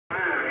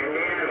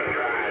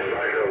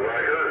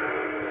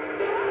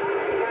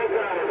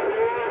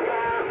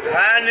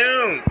High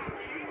noon.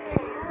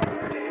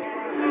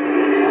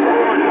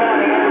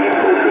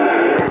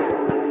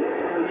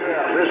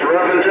 This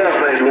rough and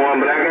tough ain't one,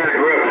 but I got a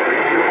grip.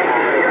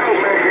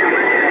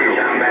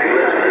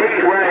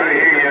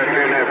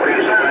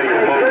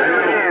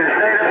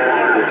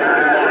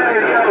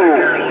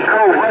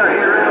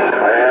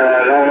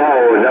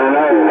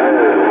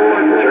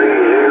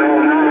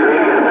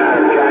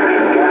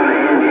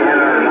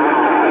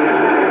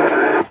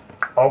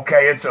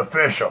 Okay, it's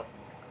official.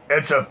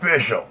 It's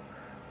official.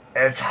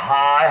 It's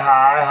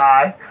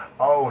high.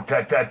 Oh,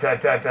 ta.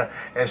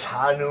 It's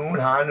high noon.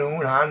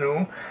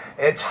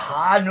 It's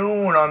high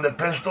noon on the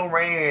Pistol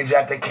Range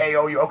at the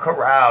KO Your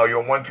Corral. Your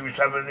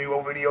 127 New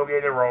York video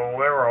game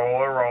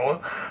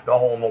rolling. The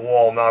hole in the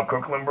wall now.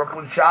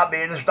 Brooklyn shop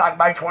being in stock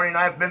by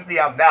 $29.50.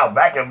 I'm now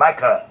back in my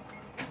cut.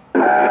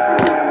 Yeah,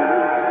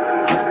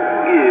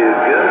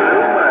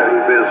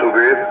 good. Pistol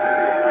grip.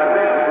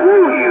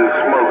 Woo, you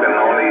smoking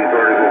on these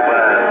vertical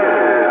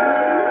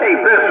fives. Hey,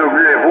 Pistol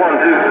grip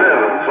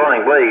 127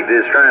 Sling Blade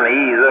just trying to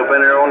ease up in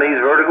there on these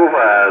vertical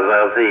fives,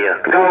 I'll see ya.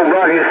 Cold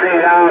Bucket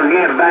said I'll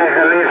get back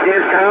and let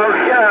this talk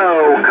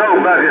show.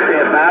 Cold Bucket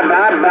said bye.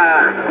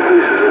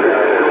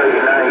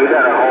 You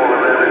got a hold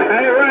of it.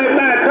 Hey, right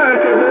back,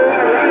 country boy.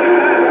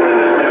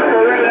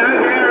 I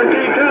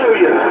guarantee told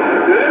you.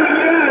 Let me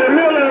get out of the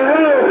middle of the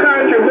road,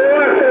 country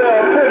boy, before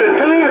I put a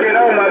target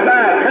on my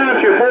back,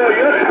 country boy.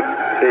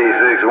 Hey,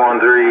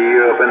 613,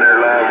 you up in there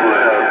live with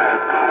us.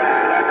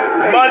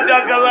 Mud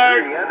Duck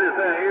Alert. I just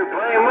out here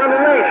playing Mother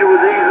Nature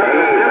with these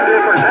two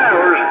different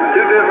towers,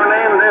 two different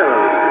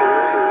antennas.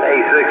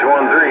 Hey,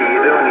 613,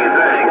 you doing your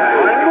thing.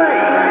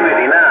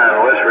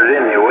 89, West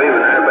Virginia,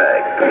 waving her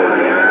back.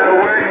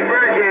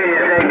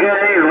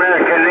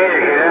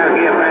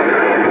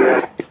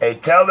 Hey,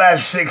 tell that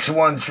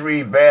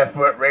 613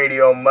 Barefoot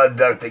Radio Mud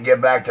Duck to get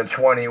back to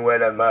 20 where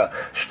them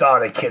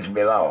starter kits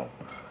belong.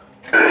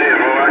 Hey, boy,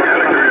 I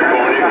got a grip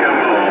on you, come on.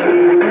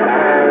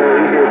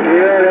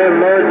 Yeah, that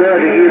mud duck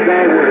to get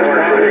back with the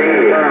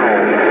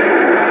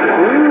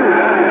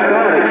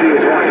starter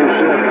kids want to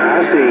something. I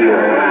see you.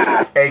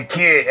 Hey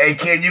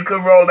kid, you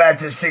can roll that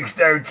to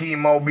 613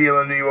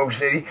 Mobile in New York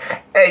City.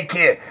 Hey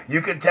kid,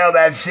 you can tell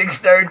that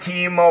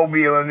 613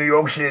 Mobile in New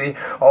York City.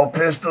 Old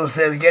Pistol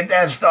says get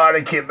that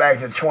starter kit back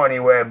to 20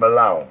 where it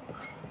belongs.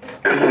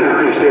 He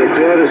said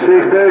tell the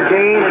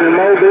 613 and the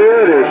Mobile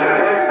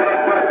to...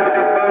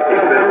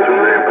 Pistol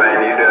grip, man,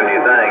 you doing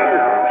your thing.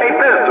 Hey,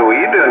 Pistol,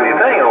 you doing your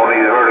thing on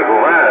these vertical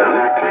rides.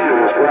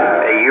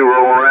 Hey, you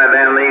rolling right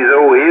down these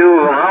old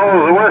hills and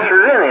halls of West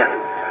Virginia.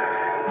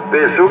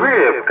 Pistol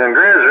grip,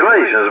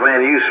 congratulations,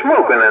 man. You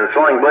smoking in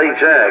Sling Blade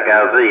Shack,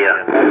 I'll see ya.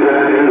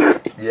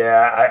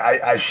 Yeah,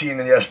 I seen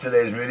in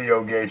yesterday's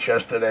video gates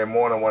yesterday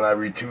morning when I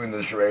retuned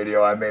this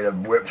radio. I made a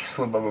whip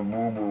slip of a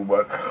boo-boo,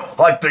 but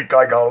I think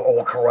I got it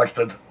all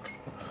corrected.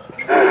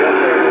 Making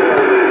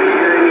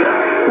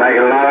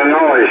a lot of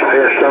noise,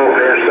 pistol.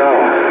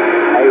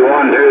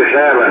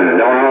 8127,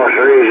 don't know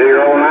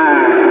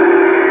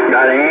 309.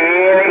 Got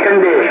any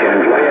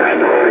conditions,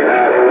 worldwide.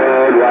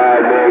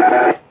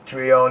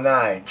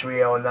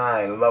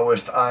 309,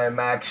 lowest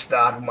IMAX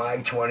stock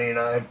mic,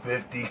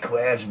 2950,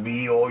 Class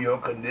B, all your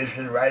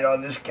condition right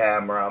on this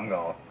camera. I'm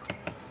going.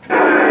 Good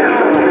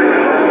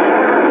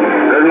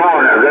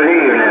morning, good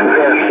evening,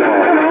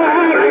 pistol.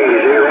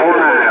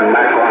 309,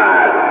 back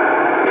wide.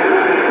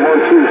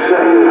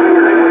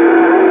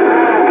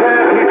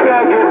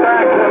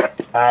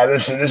 127. Alright,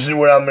 listen, this is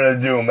what I'm going to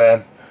do,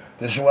 man.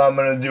 This is what I'm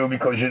going to do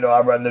because, you know,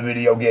 I run the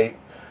video gate.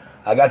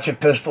 I got your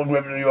Pistol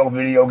Grip New York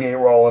video gate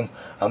rolling.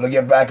 I'm going to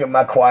get back in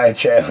my quiet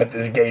chair and let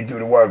this gate do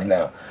the work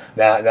now.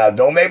 Now,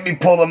 don't make me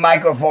pull the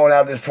microphone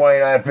out this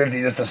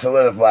 2950 just to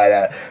solidify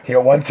that. Here,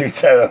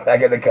 127, I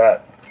get the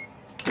cut.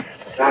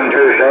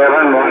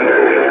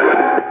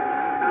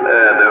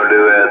 127. Don't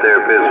do that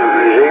there, Pistol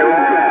Grip.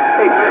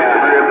 Hey, Pistol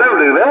Grip, don't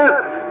do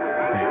that.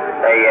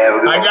 Hey, have a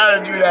good I got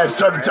to do that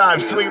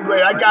sometimes, Sling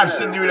Blade. I got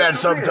to do that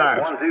sometimes.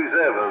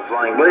 127,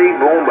 Sling Blade,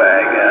 boom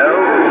back.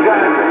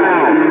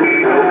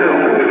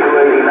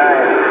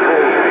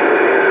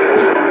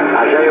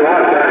 I tell you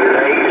what,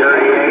 38,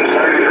 33.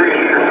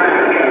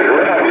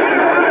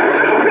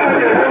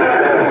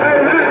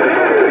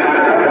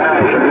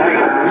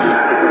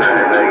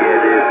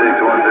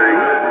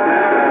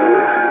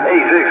 Hey,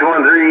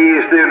 613,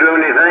 you still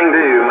doing your thing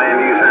too, man.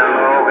 You sound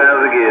all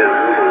kinds of good. I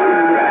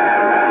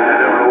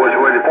don't know which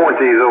way to point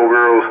these old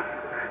girls.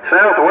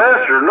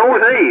 Southwest or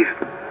northeast?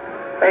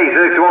 Hey,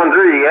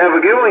 613, have a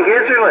good one.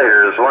 Catch you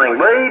later. Sling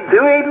Blade,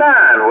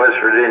 289, West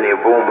Virginia,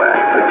 boom back.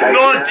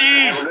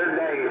 Northeast!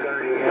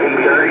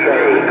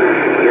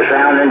 38, you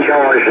sound in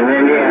charge in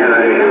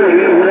Indiana.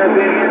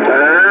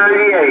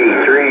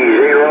 38,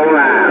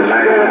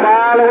 309.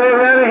 All the way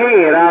around the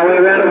head, all the way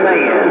around the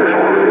bend.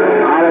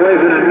 All the way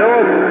from the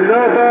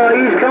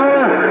northeast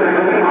corner,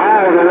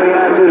 all the way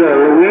out to the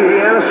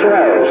Louisiana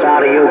swamps,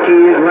 out of your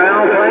kids'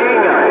 ground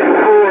playing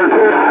golf.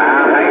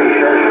 I think you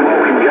should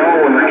smoking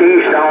Joe and the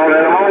Keystone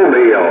in the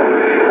Mobile.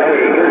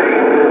 Hey, good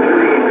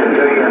evening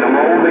to you in the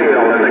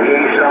Mobile and the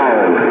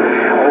Keystone.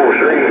 Oh,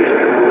 3.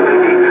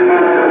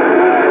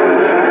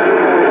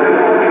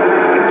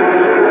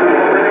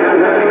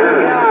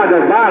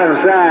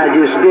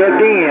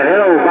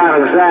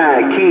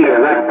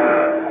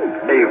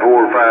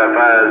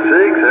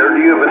 4556. Heard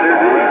you up in there,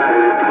 too.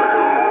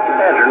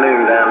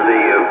 Afternoon time to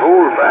you.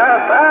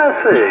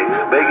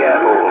 4556. Big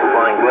Apple,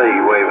 Flying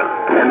Blade waving.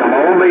 And the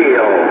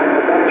Mobile,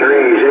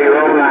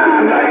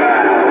 309 back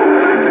out.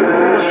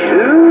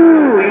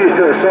 Shoo, you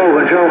still soul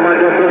control my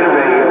duck looking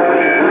radio.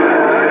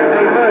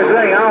 Hey, first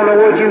thing, I don't know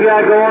what you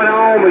got going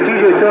on, but you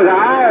just took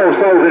all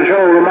soul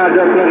control of my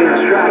duck looking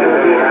strike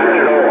with you out the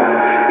door.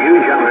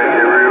 You jump in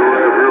here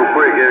real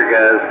quick here,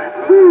 guys.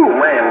 Woo,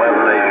 man,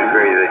 Mother Nature's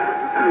crazy.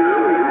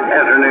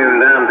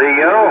 Afternoon time to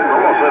y'all.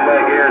 I'm gonna sit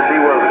back here and see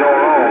what's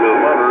going on, because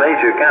Mother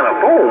Nature kind of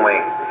fooled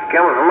me.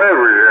 Coming from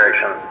every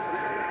direction.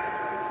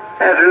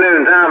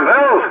 Afternoon time,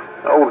 fellas.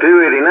 Old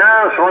 289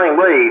 Sling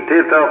Blade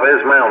tipped off this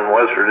mountain,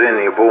 West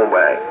Virginia, pulling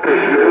back.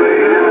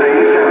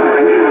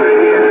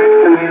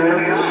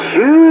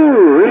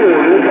 Shoo,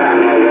 really?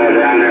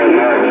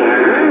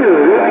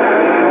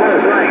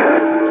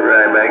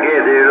 Right back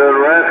at you, little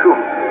rascal.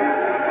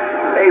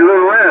 Hey,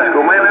 little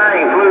rascal, man, I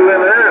ain't flew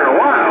in there in a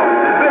while.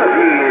 It's been a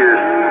few years.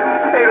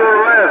 Hey, little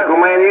rascal,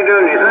 man, you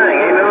doing your thing,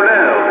 ain't no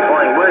doubt.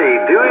 Sling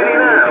Blade,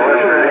 289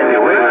 West Virginia.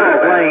 The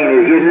plane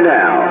is getting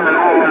down.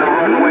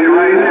 Runway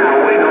right now.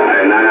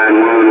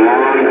 911.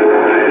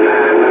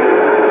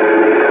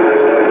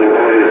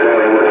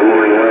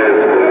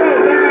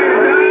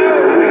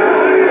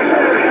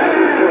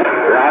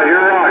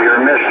 Roger,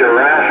 Mr.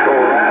 Rascal.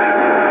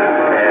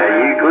 Yeah,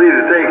 you clear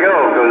to take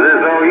off, because this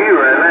is all you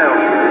right now.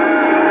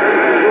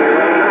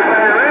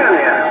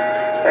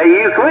 Hey,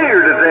 you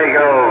clear to take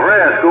off,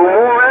 rascal,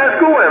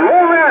 and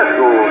more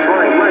rascal.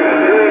 Sling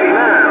Blade,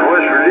 289,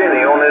 West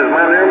Virginia, on this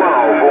Mountaineer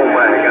Mall, pull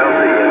back. I'll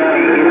see you.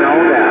 Getting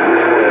on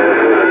down.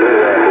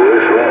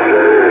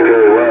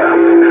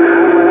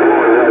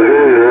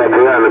 Up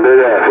around the Big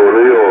Apple,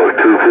 New York,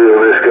 2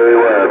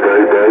 PLSKY,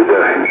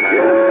 bang.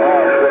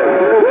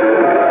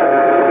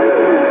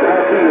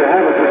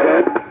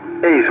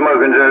 Hey,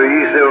 Smoking Joe,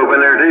 you still up in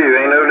there too,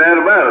 ain't no doubt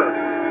about it.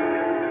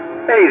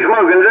 Hey,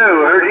 Smoking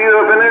Joe, heard you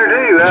up in there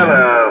too, out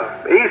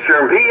of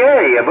Eastern PA,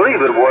 I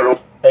believe it was.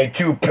 Hey,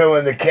 2 Pill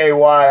in the KY,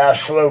 I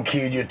slow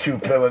keyed you, 2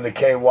 Pill in the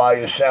KY.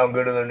 You sound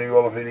good in the New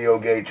York video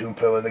game, 2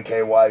 Pill in the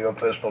KY, your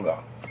pistol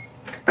gone.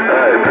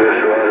 Alright, pistol,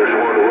 I just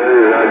wanted to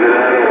wait and I'll get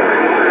out of here.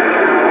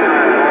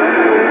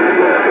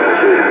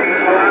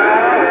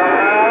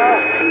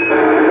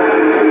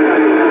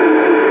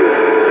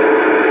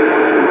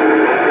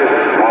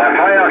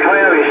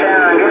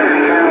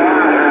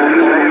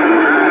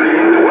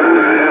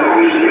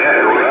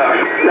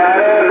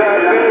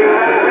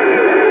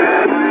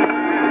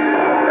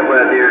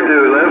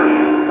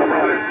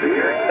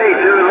 Hey,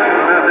 211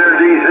 out there in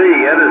D.C.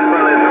 I just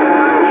spun it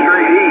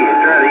straight east,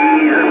 try to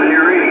ease up in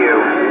your radio.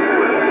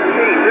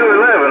 Hey,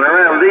 211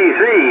 around D.C.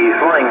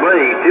 Sling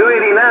Blade,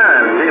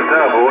 289, tip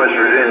top of West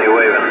Virginia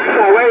waving.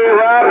 Wave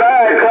right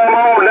back, come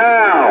on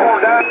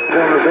down.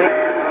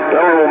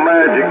 Hello,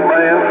 Magic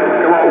Man.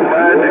 Come on,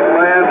 Magic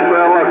Man.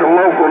 Sound like a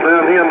local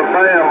down here in the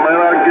band, man.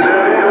 I can get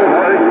out of your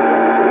way.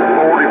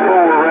 44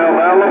 around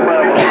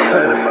Alabama.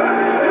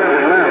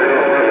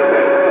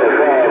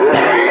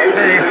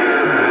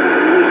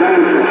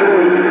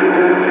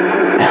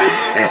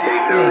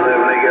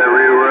 They got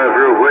real rough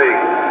real quick.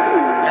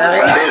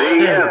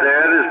 He out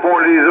there. I just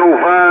pointed these old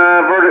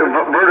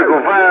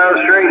vertical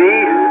 5 straight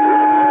east.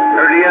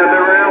 Heard he out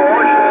there around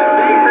Washington,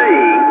 D.C.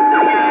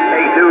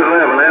 Hey,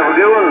 211, have a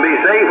good one. Be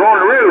safe on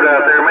the road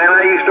out there, man.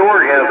 I used to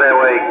work out that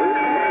way.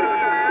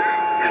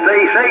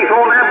 Stay safe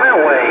on that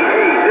beltway.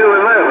 Hey,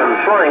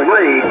 211, Sling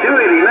Blade,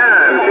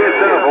 289,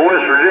 tipped up of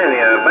West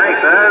Virginia.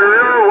 Backside of the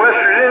river,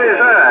 West Virginia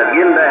side.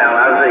 Getting down,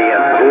 I see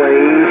ya.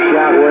 Wave,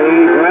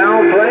 shockwave,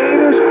 ground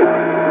planes.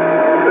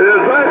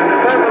 Is that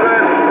some of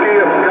that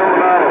skip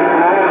coming out of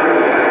Florida?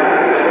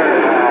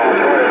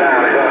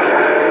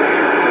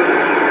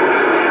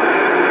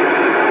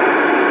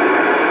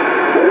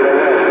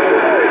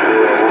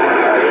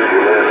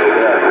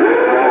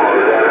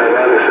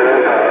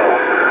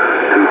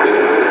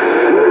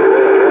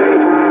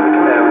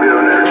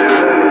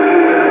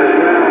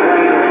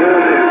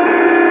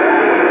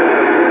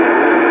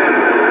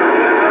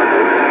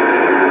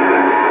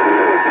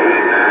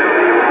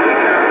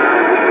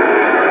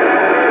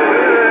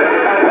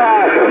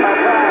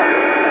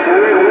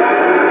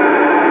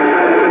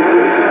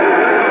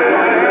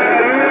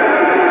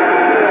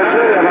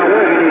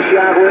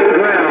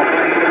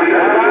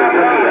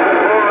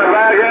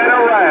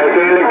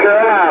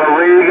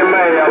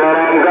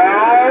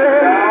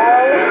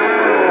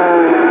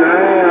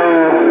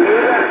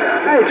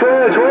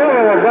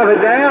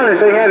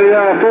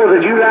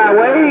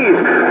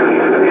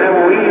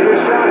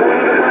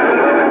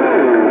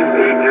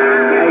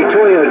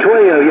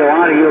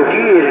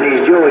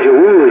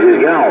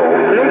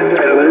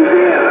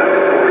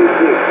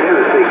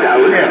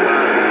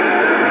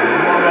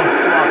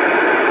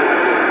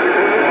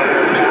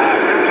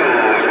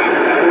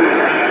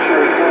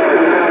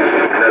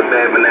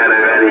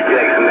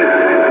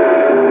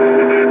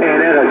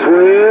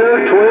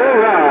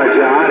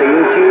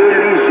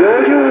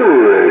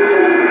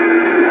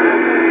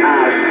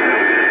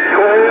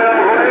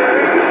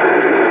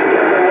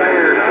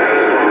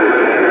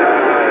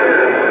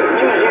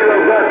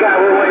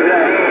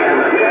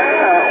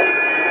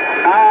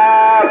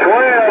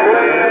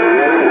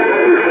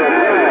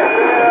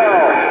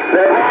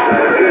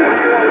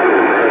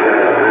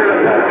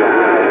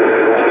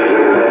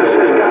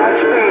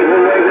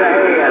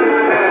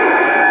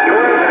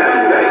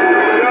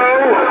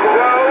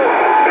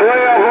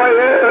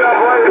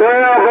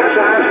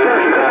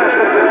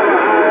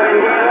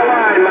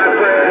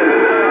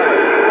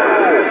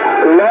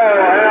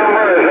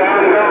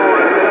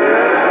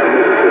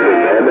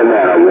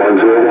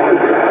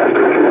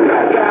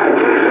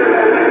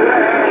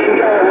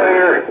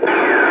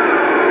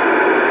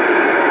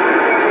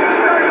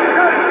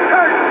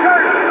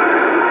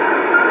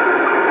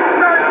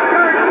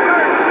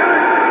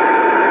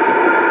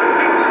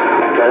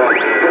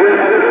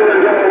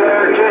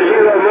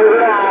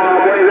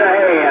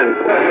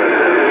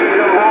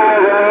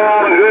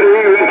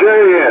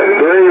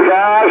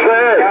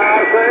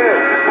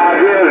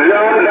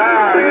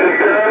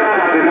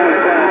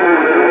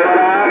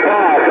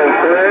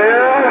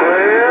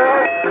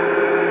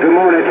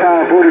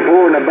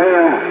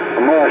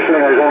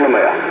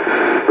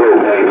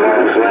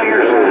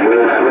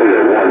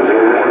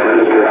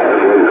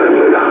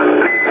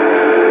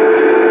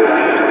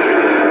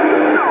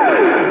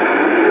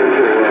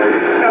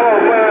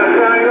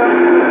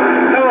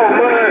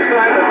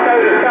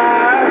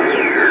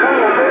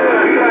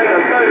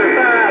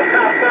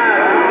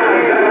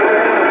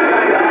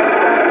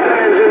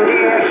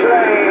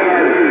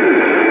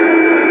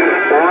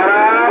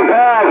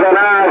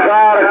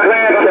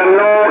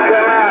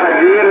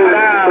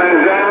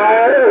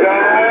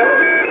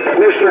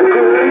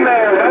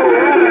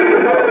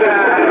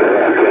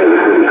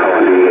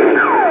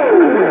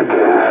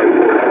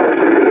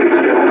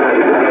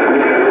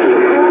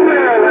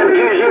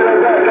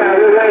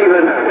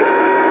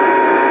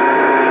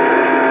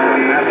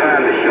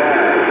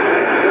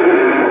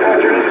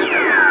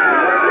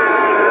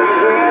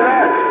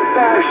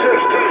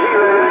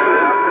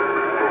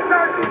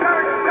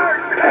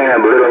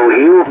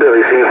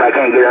 I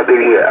can't get up in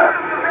here.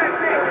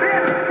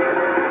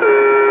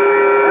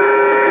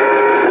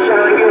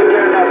 Sounding good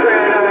there, my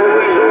friend.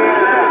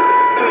 Louisiana.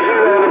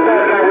 20 on the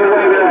back. I will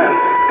wave it up.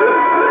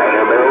 Hang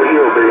a little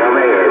hillbilly on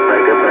there.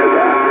 Break up, break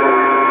up.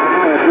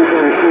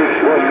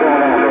 236. What's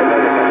going on there,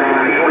 baby?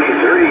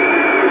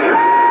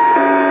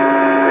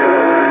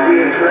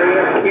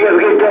 23. You have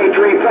a good day,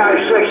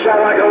 356. Sound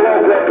like a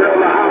local up there on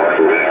the Hollow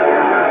Indian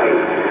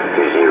line.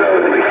 20 in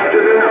the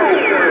afternoon.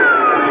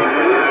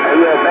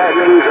 Hey, bad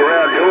news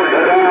around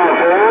Georgia. Down,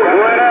 boys.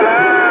 What up?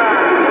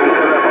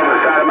 Coming up on the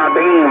side of my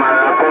beam.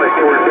 I point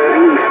towards dead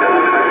east.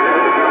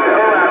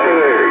 Go out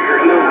there.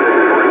 You're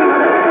hillbilly.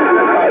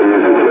 I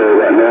usually say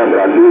right now, but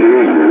I do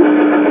hear you.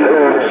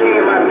 See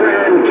you, my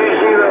friend. 20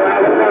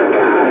 out of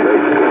Buckeye.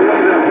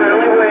 Wave a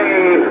friendly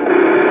wave.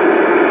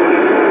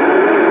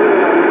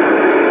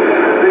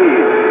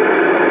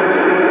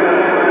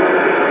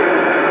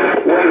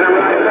 Waving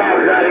right back,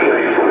 buddy.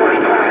 What's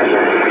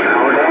passion?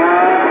 Hold on.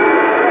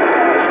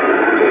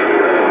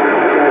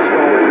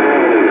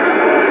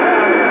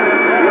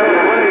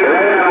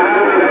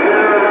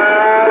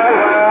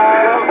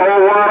 Oh,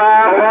 what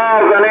I'm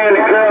walking in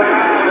the cup.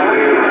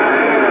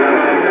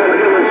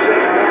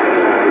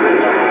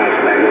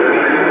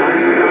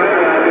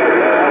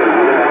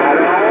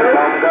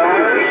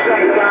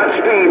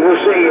 Godspeed. We'll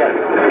see you.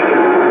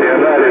 Yeah,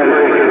 that is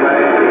pretty good,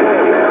 man.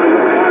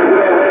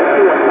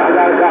 I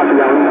got a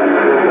copy on it.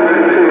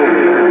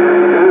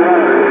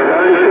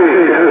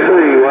 36,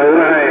 Tennessee, wave a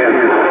hand.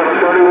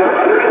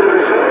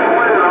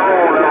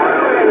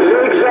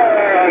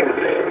 Zigzag.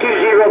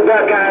 20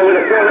 Buckeye with a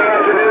friendly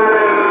afternoon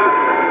rain.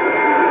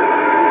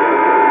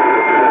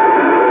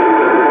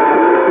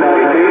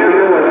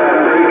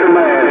 Preacher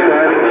man,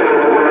 son.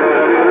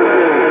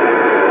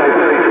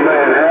 Preacher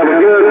man, have a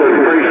good one.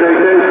 Appreciate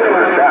that.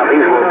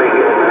 Southeast will be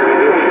good.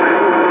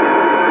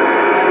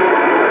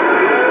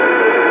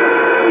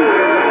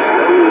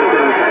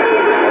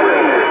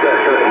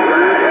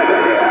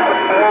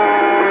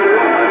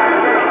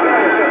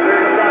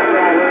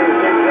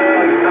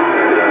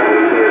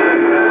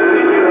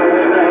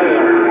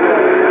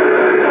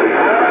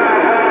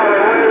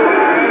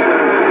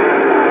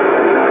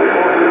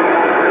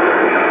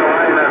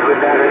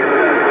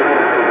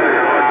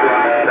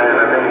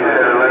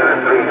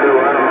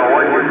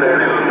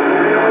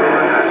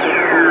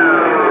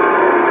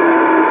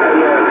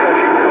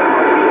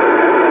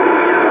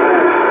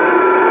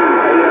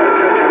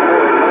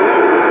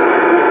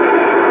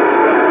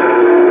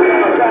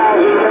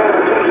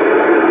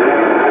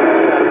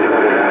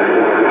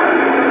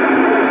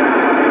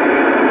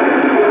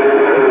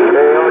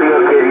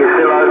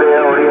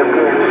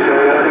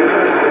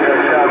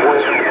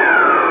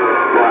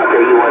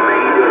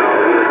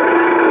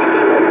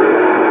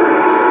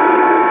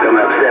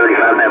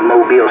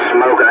 Mobile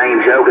smoking, I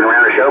ain't joking,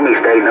 around the show me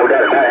state, no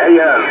doubt about it. Hey,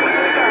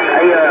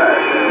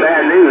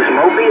 bad news,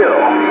 Mobile,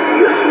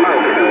 you're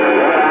smoking.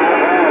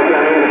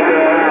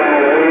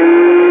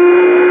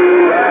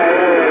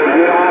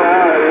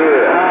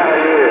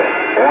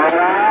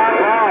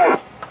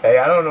 Hey,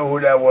 I don't know who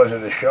that was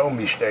in the Show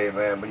Me State,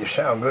 man, but you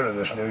sound good in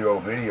this New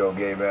York video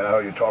game, man. I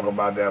heard you talk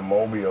about that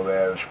Mobile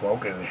there,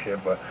 smoking and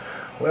shit, but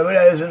whoever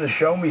that is in the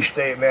Show Me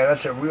State, man,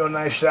 that's a real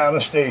nice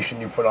sounding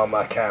station you put on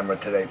my camera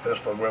today.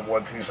 Pistol Grip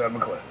 137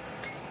 clip.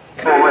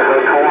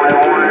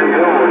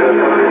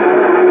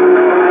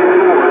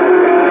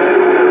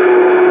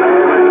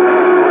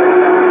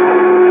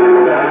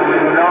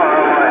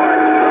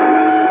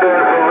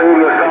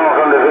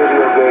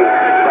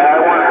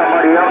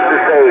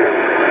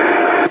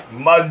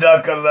 Mud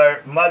duck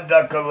alert, mud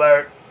duck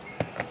alert.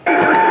 I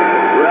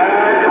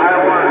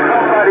want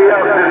somebody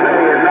else to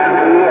say it, not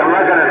me. I'm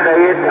not going to say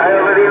it. I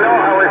already know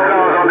how it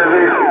sounds on the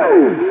video.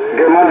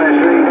 Good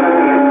morning, Street.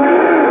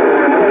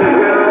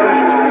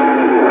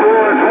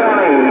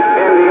 420,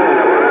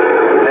 Indiana.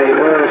 Hey,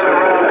 where's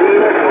around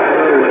here?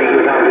 When he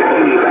gets out the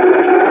key.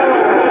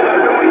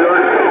 New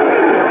York.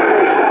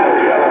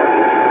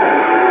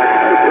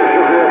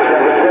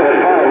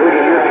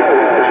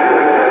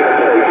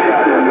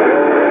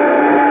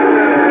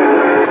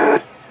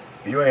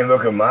 You ain't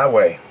looking my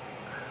way.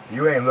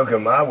 You ain't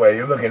looking my way.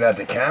 You're looking at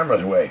the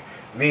camera's way.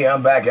 Me,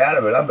 I'm back out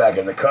of it. I'm back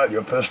in the cut.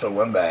 Your pistol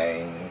went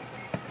bang.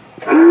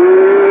 Yeah,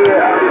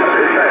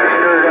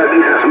 stirred up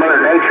using some Mother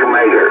Nature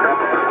maker.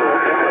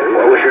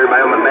 Well, wish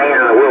everybody on the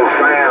band and the Will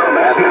Sound.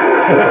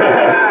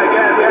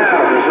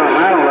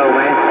 I don't know,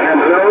 man. And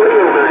the little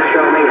Will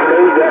show me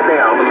food got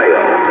down on the mail.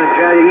 I'm gonna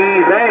try to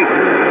ease back.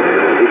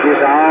 It's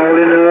just all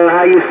in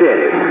how you said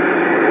it.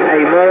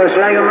 Hey, Mother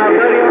Slinger, my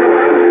buddy on the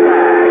left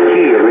side.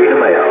 Here, read the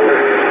mail.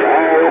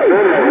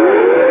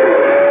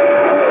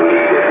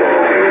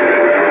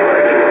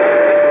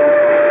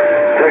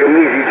 Take them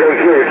easy, take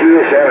care. She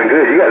is sounding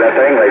good. You got that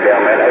thing laid down,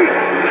 man. Hey,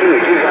 she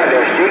got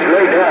that stick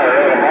laid down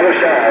on the other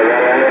side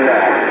right on in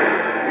there.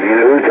 You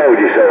know who told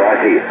you so? I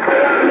see it.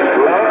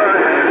 Lord.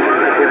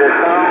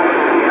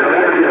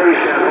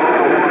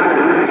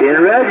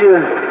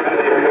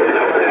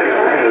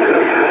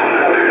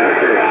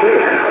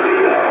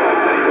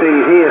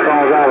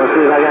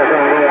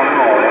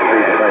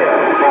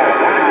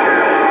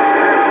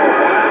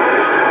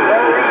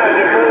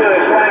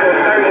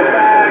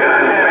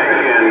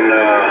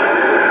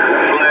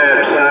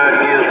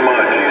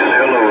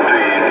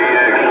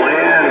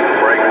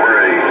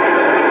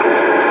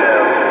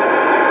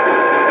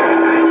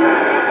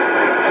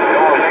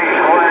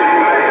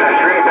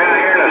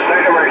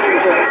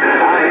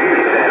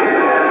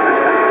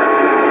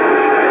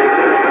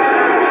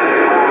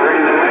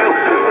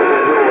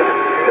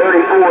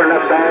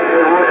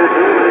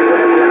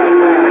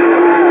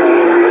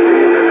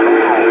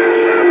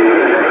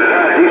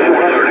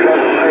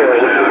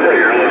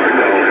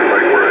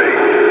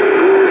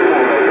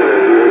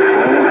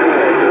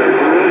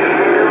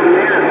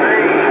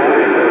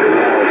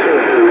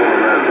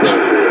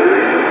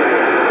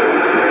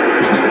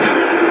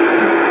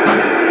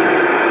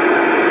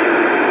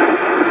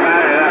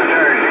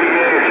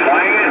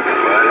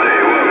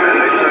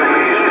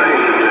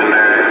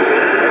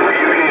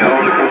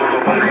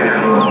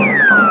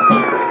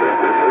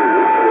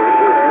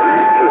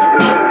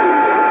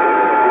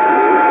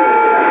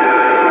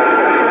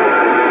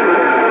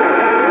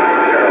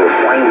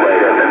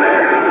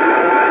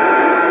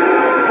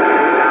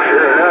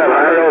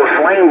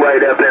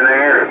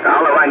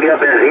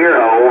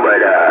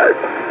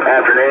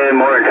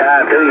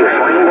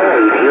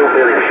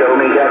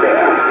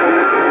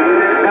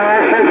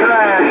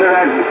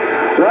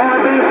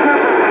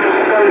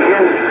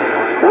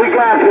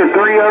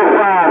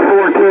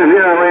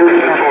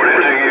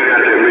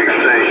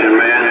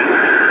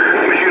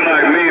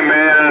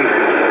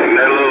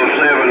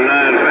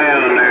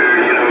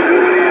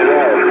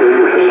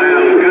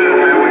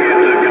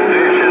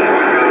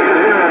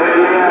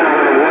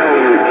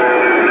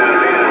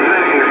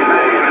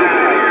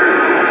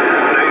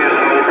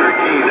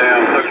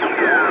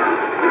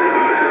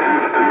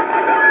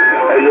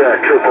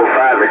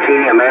 555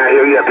 Virginia, man. I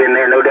hear you up in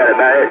there, no doubt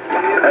about it.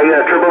 Hey,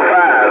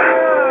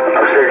 555.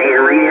 I'm sitting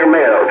here reading your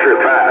mail.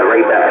 555,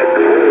 right back.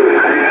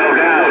 No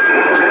doubt.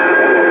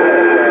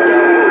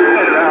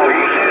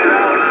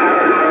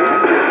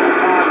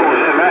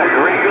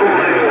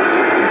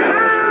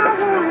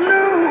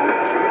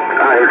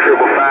 I hear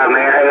 555,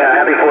 man. Hey,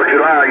 happy 4th of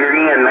July. You're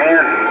in,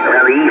 man.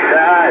 Around the east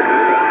side.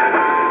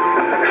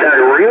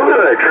 Sounded real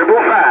good.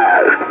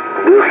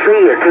 555. We'll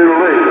see you.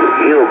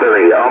 Toodaloo.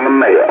 Hillbilly on the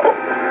mail.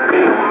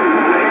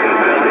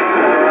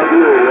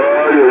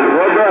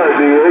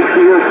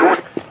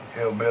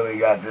 Hillbilly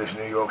got this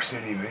New York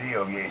City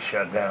video gate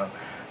shut down.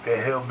 The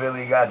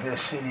Hillbilly got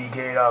this city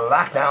gate on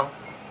lockdown.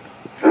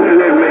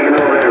 They're making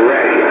all that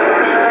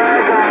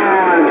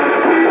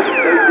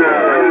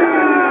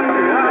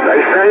They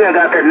say I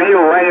got that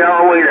needle laying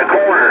all the way to the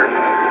corner.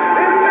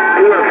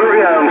 2 or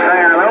 3 of them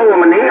saying I owe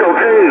them a needle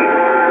too.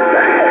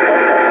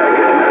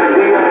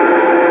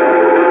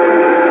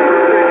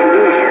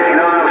 You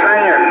know what I'm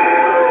saying?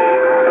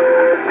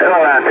 Hello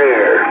out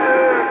there.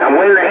 I'm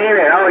waiting to hand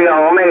it all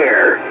y'all on there.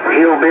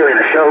 Hillbilly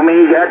to show me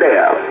you got that.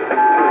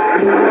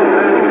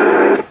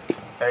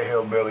 Hey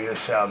Hillbilly,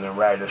 it's sounding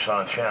right. It's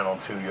on channel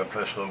 2. Your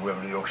pistol with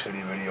New York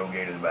City video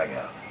gate is back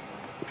out.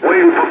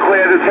 Waiting for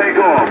Claire to take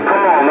off.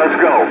 Come on, let's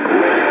go.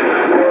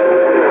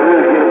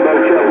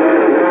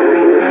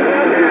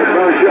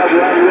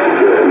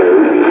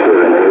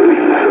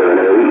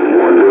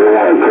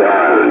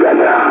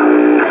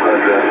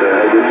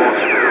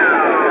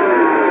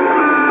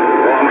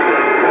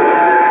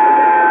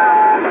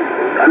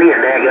 I need a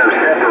daggum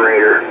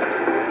separator.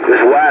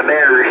 This wide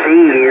band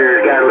receive here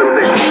has got a little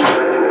bit.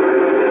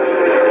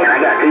 And I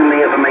got too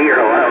many of them here,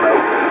 I don't know.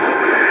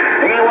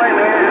 Anyway,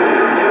 man,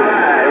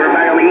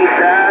 everybody on the east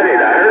side,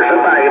 and I heard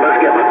somebody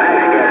must get my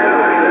pack out.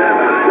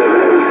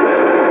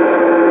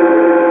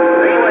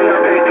 Anyway,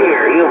 y'all take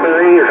care.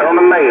 Hillbilly is on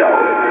the mail.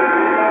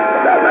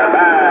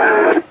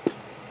 Bye.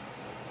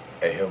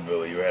 Hey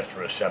Hillbilly, you asked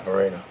for a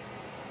separator?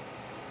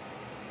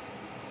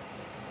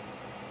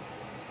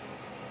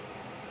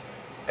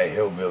 Hey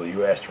Hillbilly,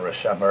 you asked for a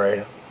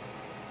separator?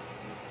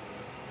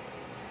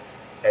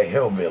 Hey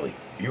Hillbilly,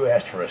 you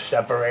asked for a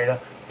separator?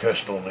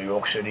 Pistol New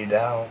York City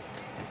down.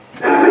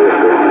 Hey,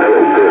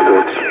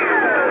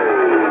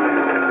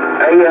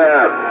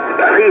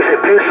 I think he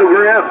said Pistol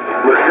Grip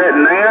was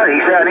sitting there. He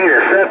said I need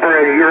a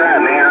separator. You're right,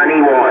 man. I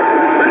need one.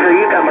 But so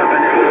you come up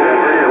and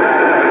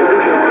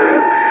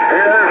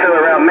there's another fellow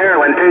around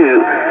Maryland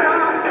too.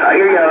 I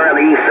hear y'all around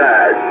the east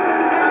side.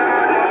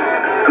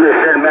 I'm just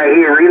sitting back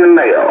here reading the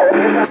mail.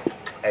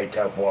 Hey,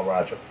 10-4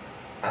 Roger.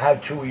 I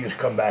had 2 of you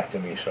come back to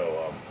me,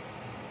 so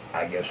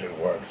I guess it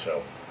worked.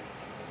 So,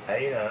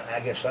 you know, I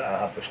guess I'll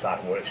have to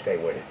stop with it, stay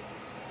with it.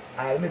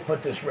 Let me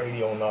put this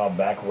radio knob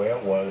back where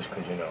it was,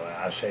 because, you know,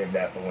 I saved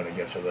that for when it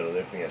gets a little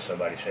iffy and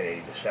somebody say they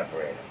need to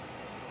separate it.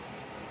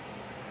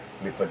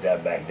 Let me put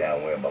that back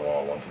down where it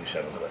belongs,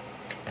 127 clip.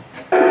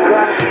 127,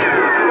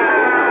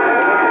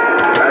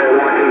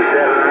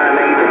 I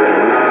mean,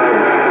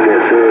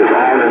 this is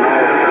on and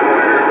off.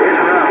 It's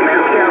wrong, man.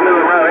 We got a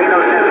little road. Ain't no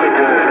sense in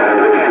doing this. I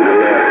can't do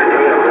that.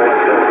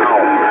 What's going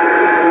on?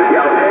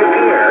 Y'all take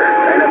care.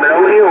 Ain't nothing but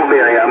old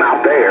hillbilly. I'm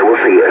out there. We'll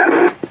see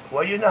you.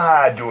 Well, you know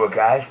how I do it,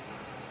 guys.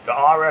 The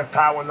RF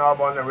power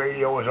knob on the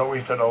radio was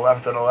always to the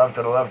left, to the left,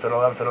 to the left, to the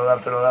left, to the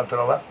left, to the left, to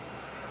the left.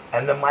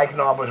 And the mic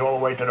knob was all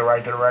the way to the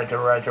right, to the right, to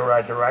the right, to the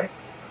right, to the right.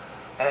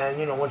 And,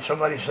 you know, when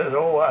somebody says,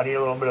 oh, I need a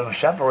little bit of a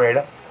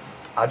separator,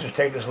 I'll just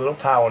take this little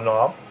power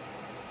knob,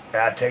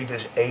 and I take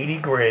this 80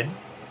 grid,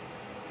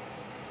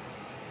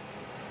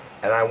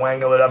 and I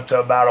wangle it up to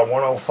about a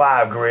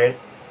 105 grid,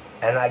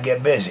 and I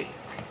get busy.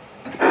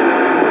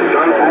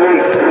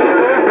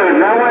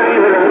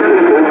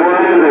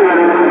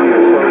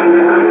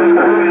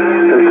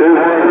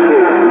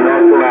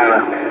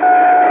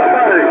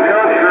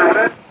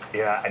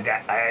 Yeah,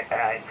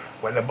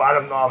 when the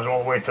bottom knob's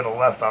all the way to the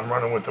left, I'm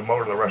running with the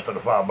motor the rest of the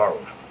 5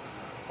 boroughs.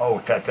 Oh,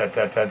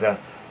 ta-ta-ta-ta-ta.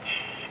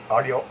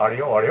 Audio,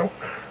 audio, audio.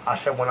 I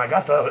said, when I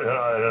got the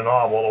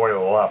knob all the way to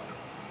the left,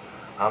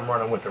 I'm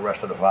running with the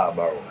rest of the 5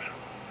 boroughs.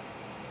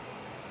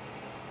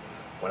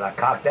 When I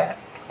cock that,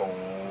 oh,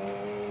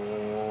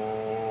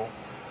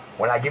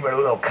 when I give it a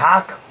little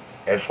cock,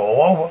 it's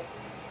all over.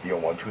 You're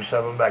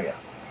 127 back out.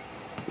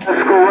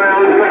 Let's go around.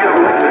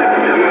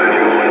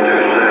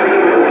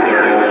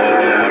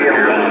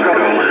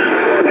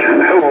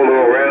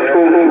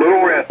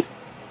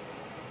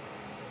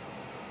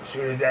 As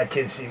soon as that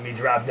kid see me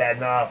drop that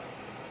knob,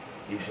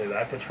 he said,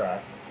 I could try.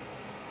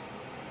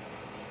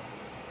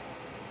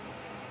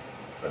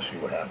 Let's see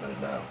what happens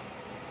now.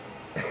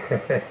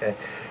 As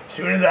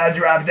soon as I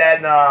dropped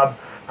that knob,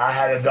 I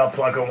had a duck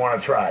pluck and want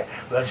to try.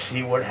 Let's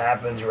see what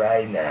happens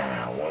right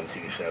now.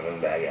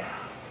 127 back out.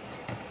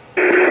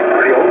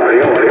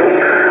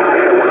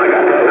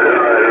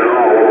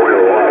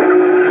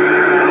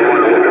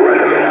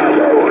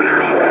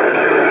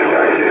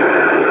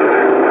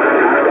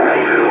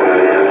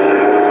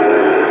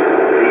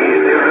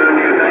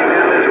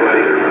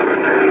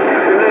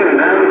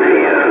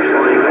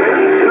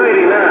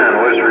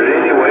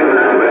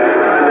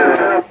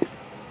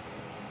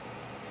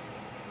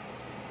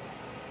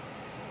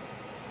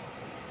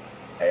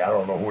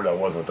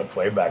 with the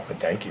playback, but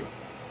thank you.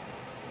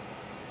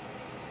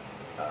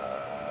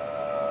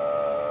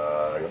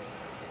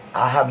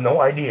 I have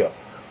no idea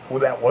who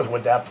that was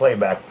with that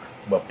playback,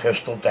 but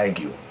Pistol, thank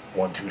you.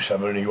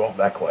 127 New York,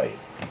 back way.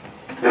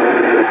 Hey,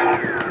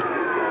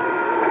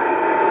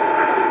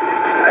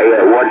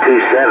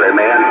 127,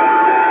 man.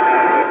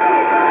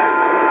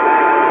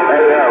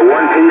 Hey,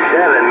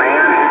 127,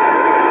 man.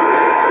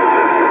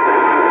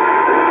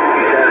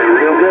 You sounded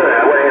real good. I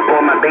went ahead and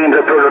pulled my beams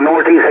up to the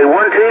northeast. Hey,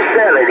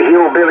 127,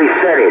 Hillbilly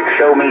said it.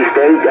 Show me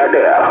state,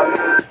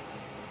 goddamn.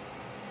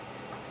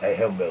 Hey,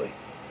 Hillbilly.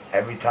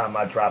 Every time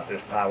I drop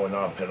this power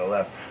knob to the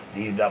left,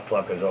 these nut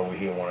pluckers over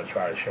here want to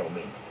try to show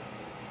me.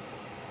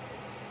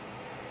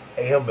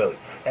 Hey, Hillbilly.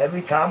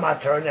 Every time I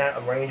turn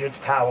that Ranger's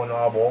power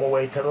knob all the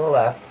way to the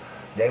left,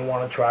 they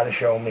want to try to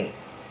show me.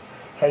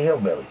 Hey,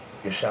 Hillbilly.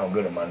 You sound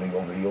good in my new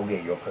video.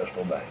 Get your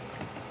pistol back.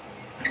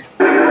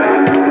 Hey,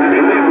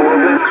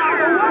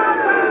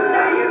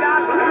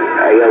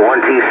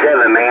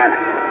 127, man.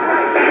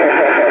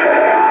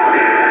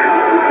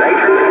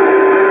 Thanks for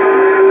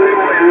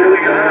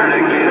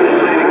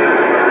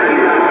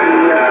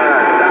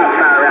stop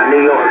sign around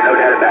New York, no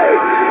doubt about it.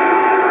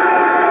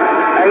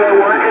 Hey,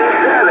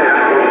 127.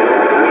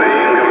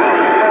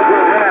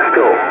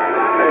 Rascal.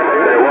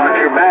 Better watch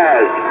your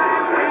bag.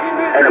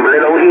 And a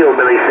little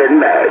hillbilly sitting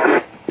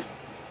back.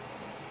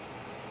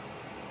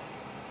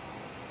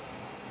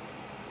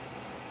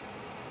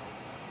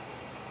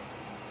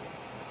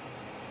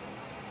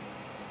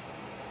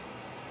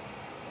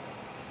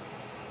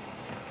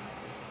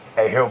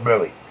 Hey,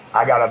 Hillbilly,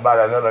 I got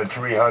about another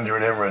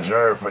 300 in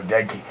reserve for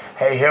Dead Key.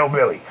 Hey,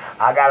 Hillbilly,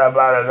 I got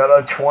about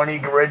another 20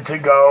 grid to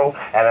go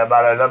and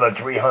about another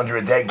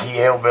 300 Dead Key.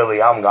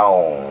 Hillbilly, I'm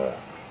gone.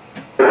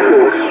 Hey,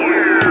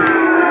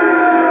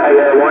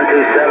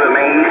 127,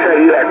 man, you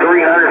said you had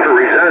 300 for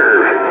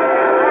reserve.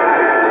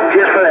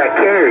 Just for that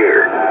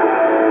carrier.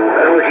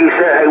 That's what you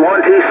said. Hey,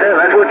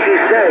 127, that's what you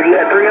said. You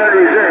had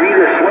 300 reserve.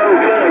 You just slow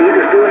down. You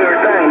just doing your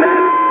thing,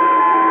 man.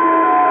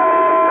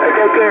 Hey,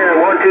 take care,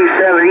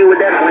 127. You would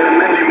definitely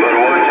make it. But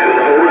watch it.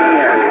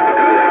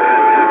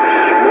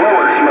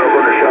 Blowing smoke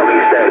on the show me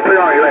stay. Put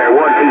it on your layer,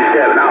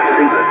 127. I'll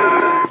see you.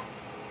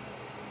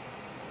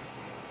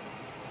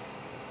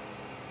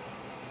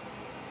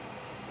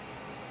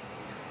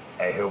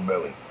 Hey,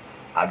 Hillbilly,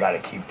 I got to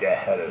keep that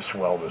head as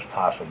swelled as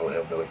possible,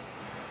 Hillbilly.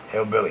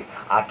 Hillbilly,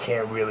 I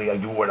can't really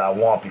do what I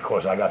want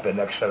because I got the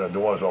next set of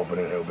doors open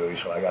in Hillbilly,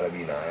 so I got to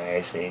be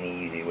nice and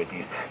easy with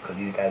these, because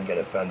these guys get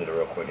offended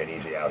real quick and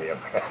easy out here.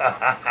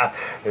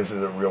 This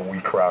is a real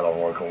weak crowd I'm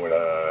working with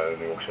in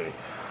New York City.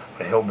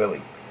 But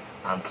Hillbilly,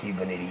 I'm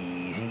keeping it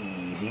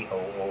easy.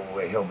 Oh,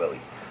 Hillbilly.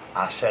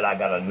 I said I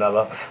got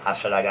another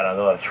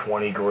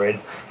 20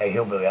 grid. Hey,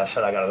 Hillbilly, I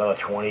said I got another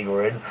 20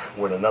 grid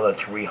with another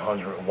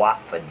 300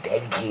 watt for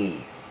Dead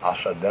Key. I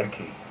said Dead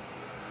Key.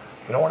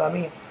 You know what I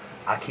mean?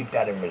 I keep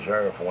that in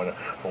reserve for when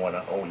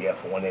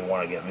they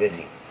want to get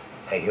busy.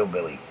 Hey,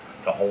 Hillbilly,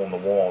 the hole in the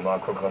wall,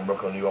 North Crooklyn,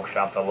 Brooklyn, New York,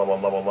 shop the level.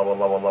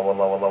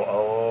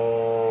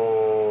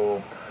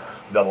 Oh,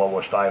 the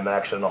lowest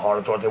IMAX in the heart.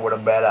 I thought they were a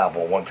bad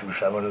apple.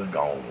 127 is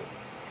gone.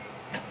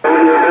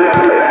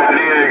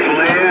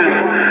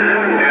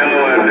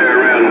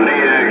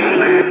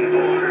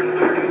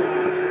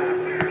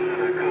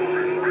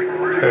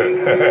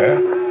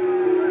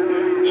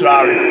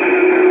 Sorry.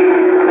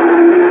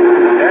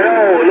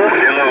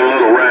 Hello,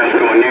 little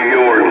rascal in New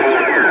York.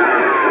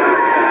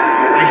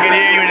 They can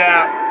hear you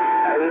now.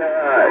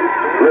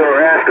 Little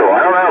rascal. I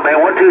don't know,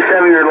 man.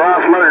 127, you're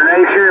lost Mother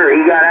Nature, or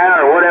he got out,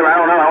 or whatever. I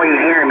don't know how you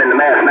can hear him in the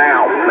mess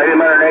now. Maybe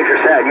Mother Nature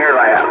sat in your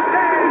lap.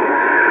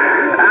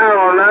 I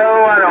don't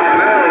know.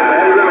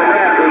 Hey, little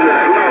rascal, you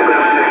smoking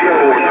on the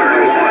show.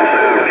 431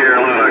 South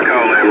Carolina,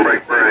 call him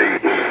Break Break.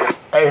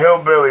 Hey,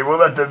 Hillbilly, we'll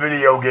let the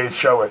video gate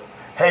show it.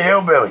 Hey,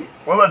 Hillbilly,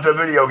 we'll let the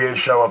video gate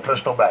show a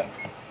pistol bang.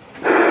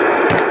 Hey,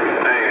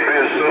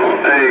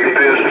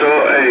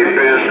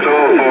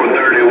 pistol,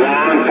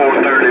 431,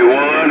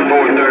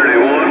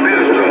 431,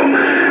 pistol.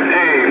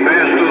 Hey,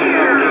 pistol,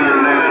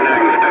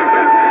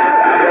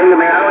 I'll tell you,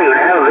 man, I don't even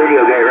have a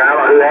video gate running. I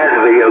don't know who has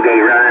a video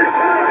gate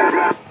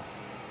running.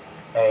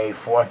 Hey,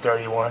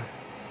 431.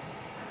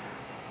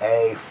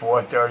 Hey,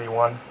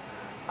 431.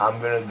 I'm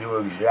going to do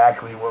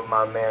exactly what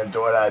my man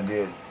thought I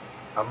did.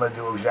 I'm going to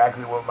do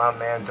exactly what my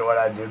man thought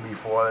I did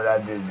before that I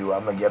did do.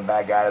 I'm going to get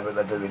back out of it,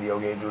 let the video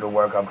game do the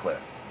work. I'm clear.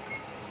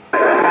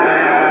 Cold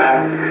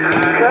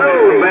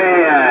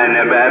man,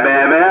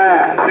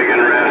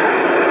 Taking rest.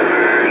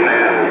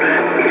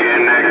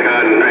 Getting that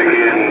cotton back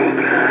in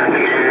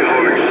New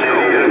York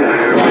City.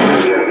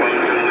 Bunch of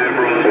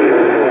liberals.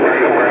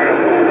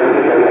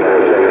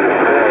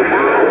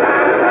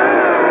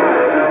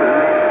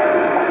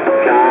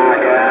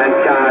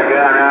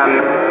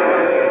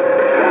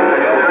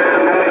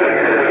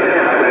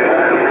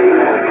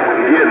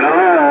 Getting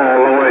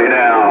all the way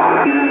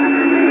down.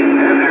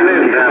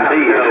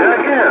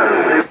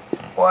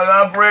 What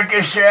up,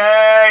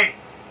 Ricochet?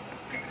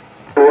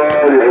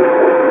 Well,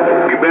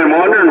 you've been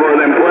wondering where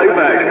them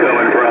playbacks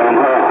coming from,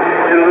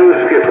 huh?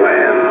 In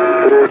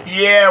Skipland.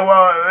 Yeah,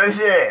 well,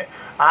 listen,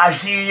 I I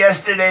see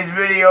yesterday's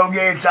video,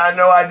 Gates. I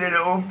know I did a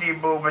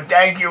oopty-boo, but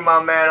thank you,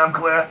 my man. I'm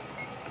clear.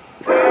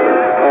 You're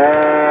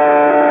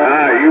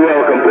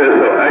welcome,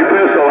 Pistol. Hey,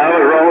 Pistol, I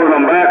was rolling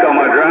them back on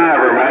my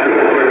driver, man.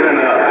 It was in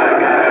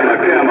my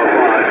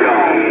camouflage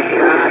on.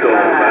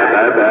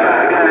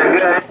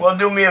 Pistol. Well,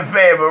 do me a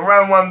favor.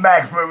 Run one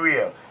back for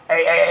real.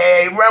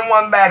 Hey, run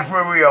one back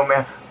for real,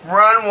 man.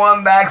 Run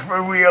one back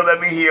for real. Let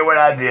me hear what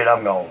I did.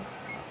 I'm going.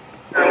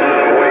 We'll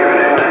play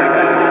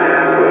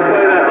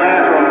that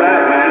last one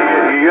back,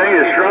 man. You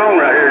ain't as strong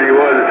right here as you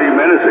was a few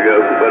minutes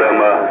ago, but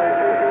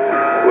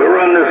we'll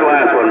run this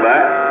last one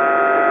back.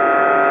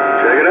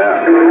 Check it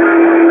out.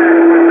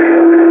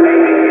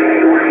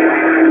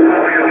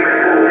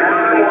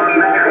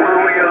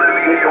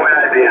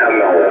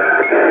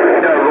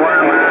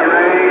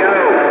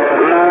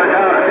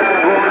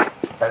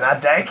 And I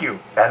thank you.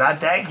 And I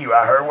thank you.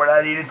 I heard what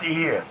I needed to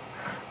hear.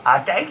 I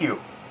thank you.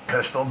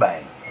 Pistol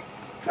bang.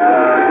 Hey,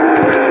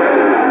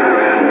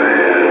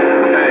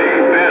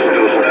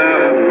 Pistol,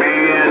 stop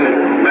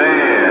being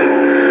mad.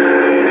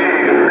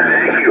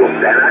 Thank you.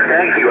 And I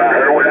thank you. I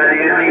heard what I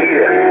needed to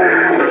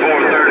hear.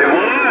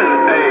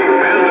 431. Hey,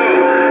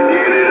 Pistol,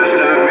 you need to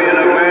stop being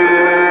a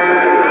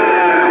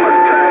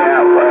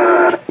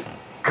bad.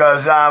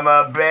 Cause I'm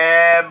a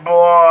bad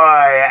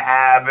boy,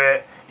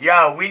 Abbott.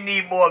 Yo, we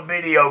need more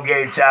video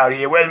gates out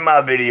here. Where's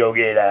my video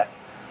gate at?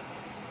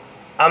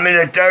 I'm in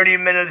a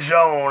 30-minute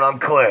zone. I'm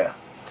clear.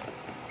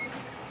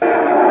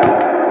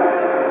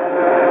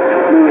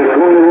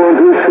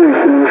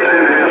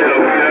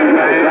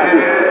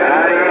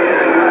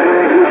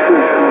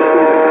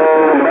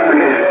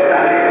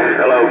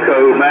 Hello,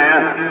 Code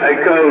Man. Hey,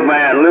 Code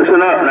Man,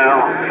 listen up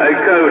now. Hey,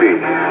 Cody.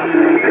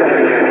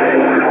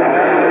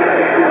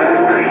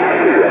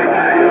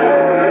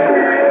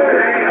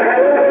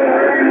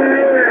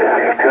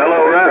 Hello,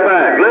 right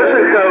back.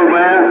 Listen, Code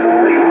Man.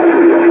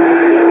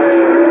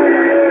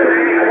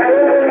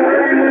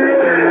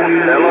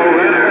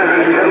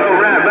 Hello,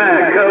 right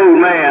back. Code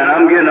Man,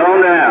 I'm getting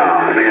on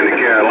now. In the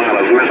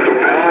Carolinas, Mr. Pistol.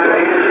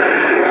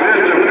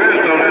 Mr.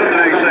 Pistol, that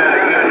thing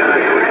sounded good. The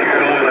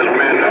Carolinas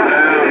men are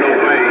down, no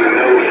pain,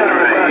 no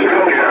strain.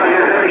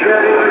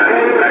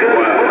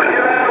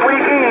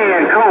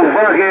 Weekend, cold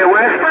Buckhead,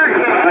 Westford.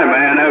 Hey,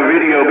 man, that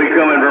video be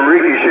coming from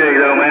Ricochet,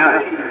 though,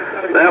 man.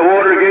 That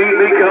Watergate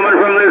be coming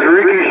from this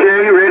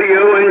Ricochet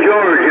radio in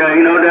Georgia,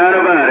 ain't no doubt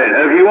about it.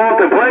 If you want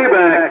the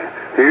playback,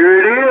 here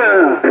it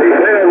is. Hey,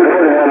 play that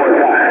recording one more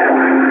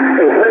time.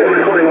 Hey, play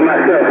the recording of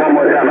myself one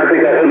more time. I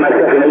think I heard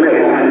myself in the mix.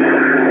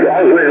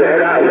 I was ready to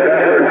head out, but I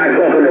heard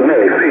myself in the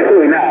mix.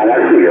 See now,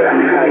 I see you.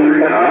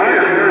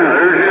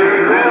 There's the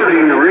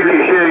recording, the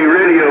Ricochet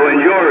radio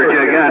in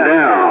Georgia got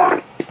down.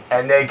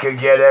 And they could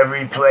get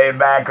every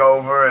playback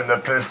over in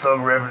the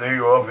Pistol Grip New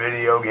York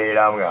video gate.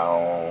 I'm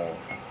gone.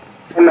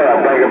 Hey, Mud's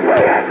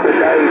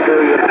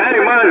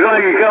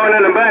like you coming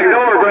in the back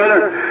door,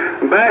 brother.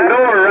 Back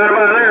door right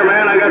about there,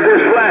 man. I got this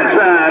flat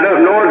side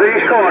up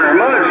northeast corner.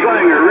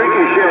 Mudslinger,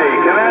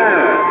 Ricochet, come on.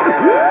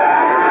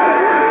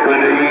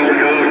 From the east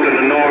coast to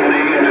the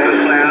northeast to the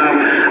south.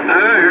 I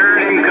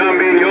heard him come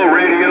in your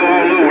radio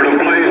all over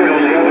the place.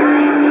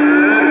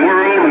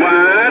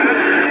 Worldwide.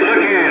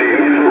 Look at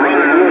him.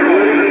 Running across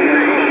the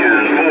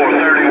nation.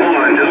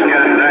 431 just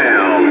got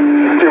down.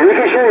 To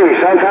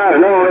Ricochet,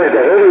 sometimes known as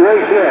the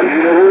heavyweight champ.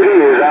 You know who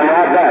it is. I'm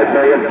right back,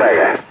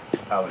 Bagger.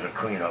 That was a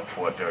cleanup,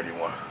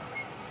 431.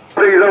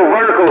 These old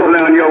verticals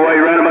down your way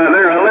right about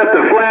there. I left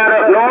the flat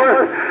up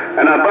north,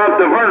 and I bumped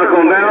the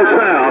vertical down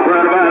south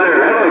right about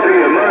there. Hello to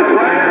you,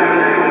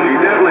 Mudslinger. You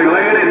definitely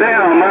laying it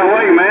down my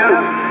way, man.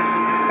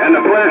 And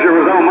the pleasure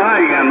was on my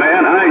end,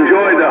 man. I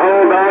enjoyed the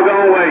whole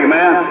doggone way,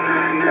 man.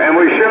 And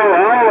we show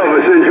all of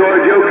us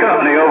enjoyed your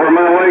company over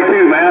my way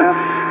too, man.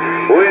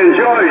 We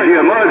enjoyed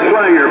you,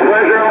 Mudslinger.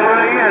 Pleasure on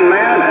my end,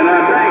 man, and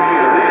I thank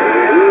you.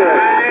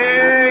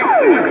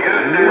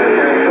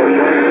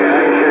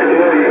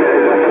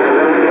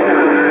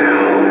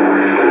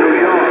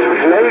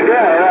 Laid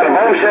down out of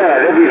both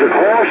sides. That be the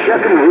cross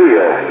shucking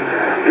wheel.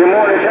 Good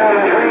morning, time,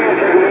 my friend.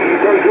 Take it easy,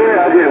 take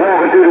care. I'm just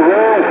walking through the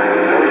road.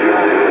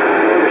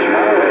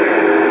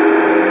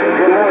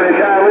 Good morning,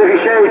 time,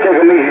 Ricochet. Take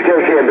it easy,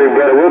 take care, big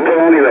brother. We'll play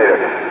on you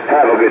later.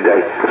 Have a good day.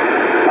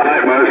 All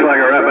right,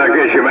 Mudslinger, right back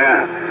at you,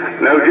 man.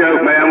 No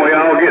joke, man. We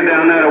all get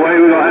down that way.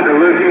 We're going to have to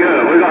look you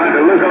up. We're going to have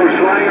to look old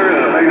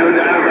Slinger up. Ain't no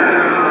doubt about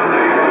it.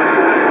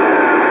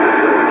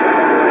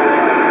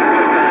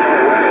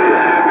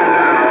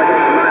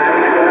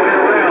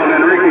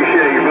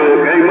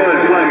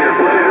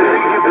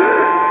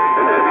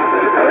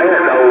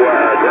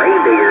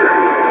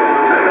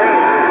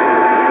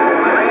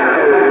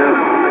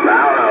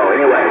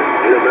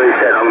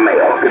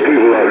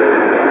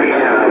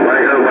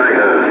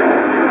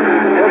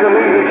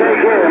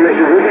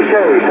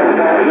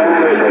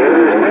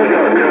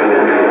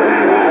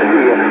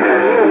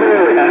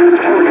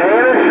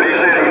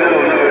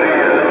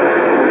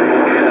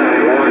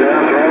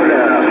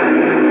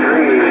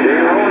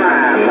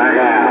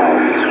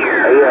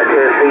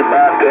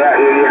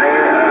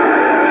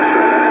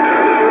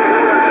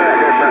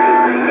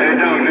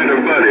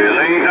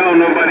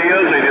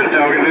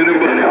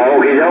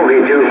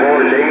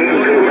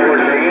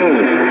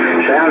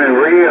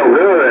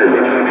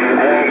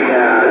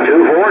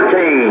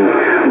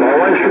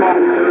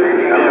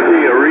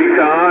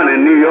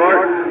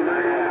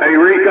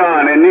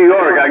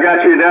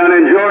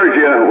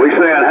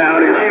 saying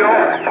howdy.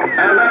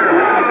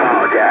 I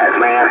apologize,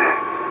 man.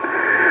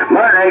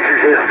 Mother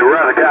Nature's just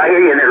rough. I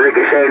hear you in there,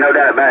 Ricochet, no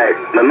doubt about it.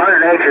 But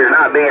Mother Nature's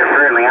not being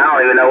friendly. I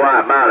don't even know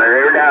why I bother.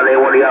 Every now and then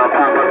one of y'all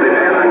pop up in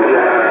there like you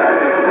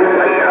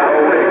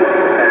hold it,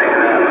 and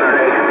then Mother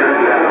Nature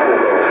does you hold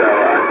it. So,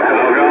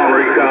 Doggone,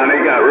 Recon,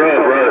 it got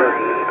rough, brother.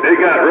 It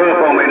got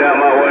rough on me down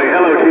my way.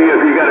 Hello to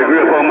you if you got a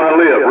grip on my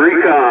lip.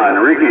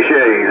 Recon,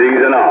 Ricochet's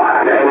easing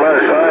off. Hey,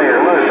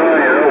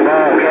 Mudslinger, old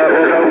Bobcat,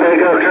 this old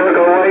pickup truck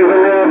will wave a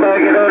little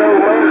back at that old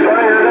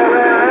Mudslinger down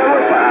there.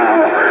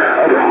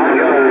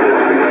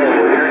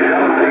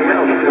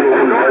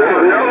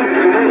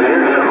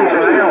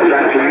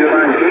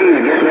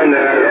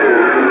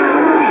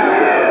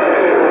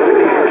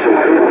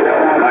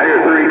 I hear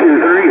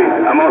 323.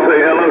 I'm going to say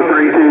hello,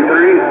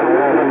 323.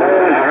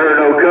 I heard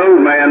old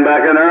Code Man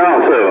back in there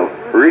also.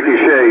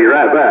 Ricochet, you're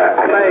right back.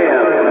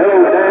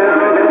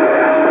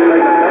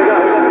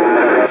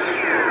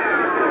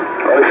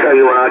 I'll show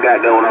you what I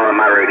got going on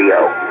my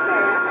radio.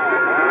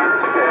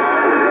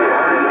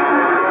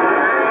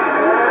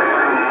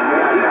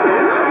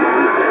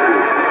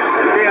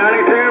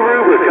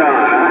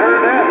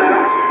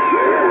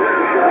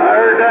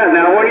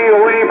 Now, when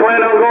you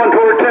plan on going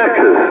toward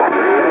Texas?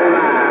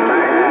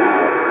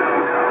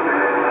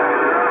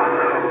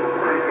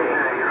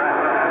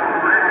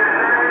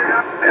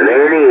 And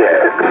there it is.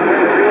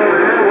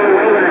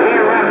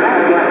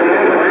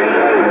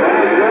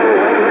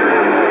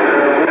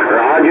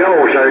 Roger,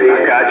 sir. I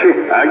got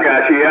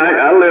you.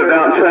 I lived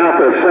out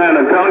south of San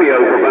Antonio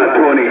for about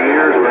 20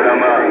 years, but it's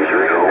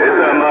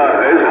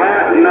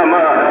hot and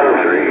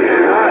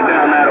it's hot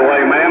down that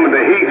way, man. But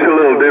the heat's a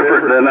little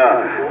different than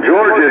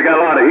Georgia's got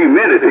a lot of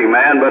humidity,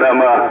 man. But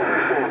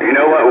you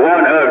know what?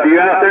 If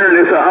you're out there and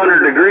it's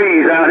 100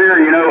 degrees out here,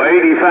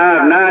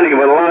 85, 90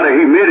 with a lot of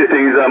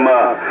humidities,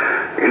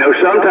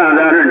 sometimes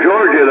out here in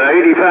Georgia, the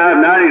 85,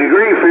 90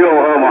 degree feel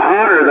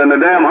hotter than the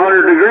damn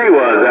 100 degree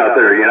was out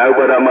there,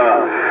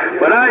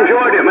 But I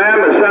enjoyed it,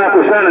 man. But south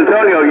of San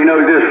Antonio,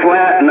 just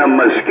flat and the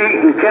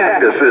mesquite and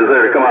cactuses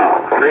there. Come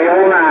on.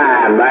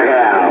 309, back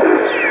out.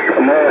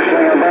 Come on,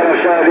 sing a battle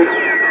subject.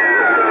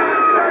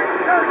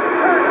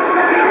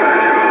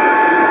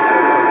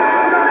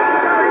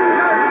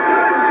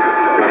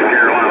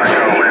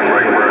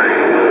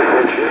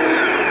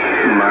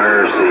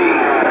 Mercy.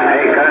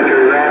 Hey,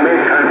 Country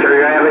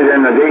Rabbit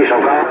in the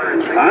diesel car.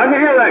 I can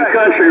hear that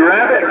Country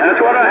Rabbit.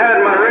 That's what I had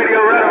in my radio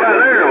right about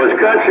there. It was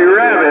Country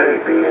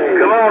Rabbit.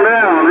 Come on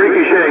down,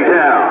 Ricochet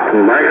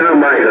Town. Breaker.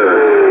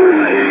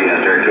 I hear you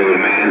out there, Code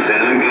Man.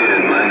 Sounding good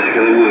in my neck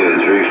of the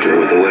woods. Rooster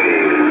with the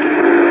wave.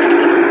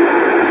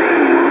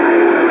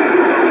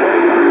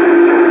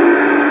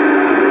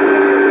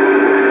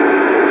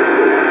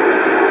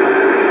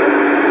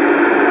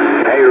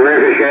 Hey,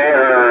 Ricochet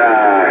or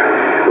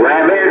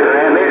Rabbit,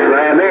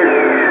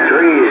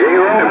 30.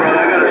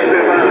 I got to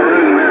step out of the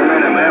room here a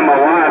minute, man. My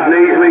wife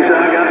needs me, so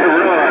I got to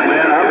run,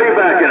 man. I'll be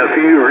back in a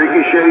few.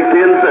 Ricochet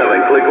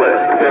 10-7. Click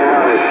left.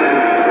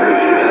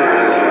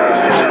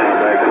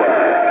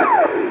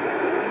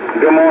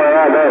 Good morning,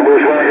 right back,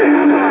 Bushwhacker.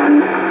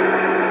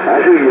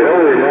 I see you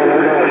early, man.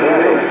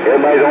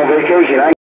 Everybody's on vacation.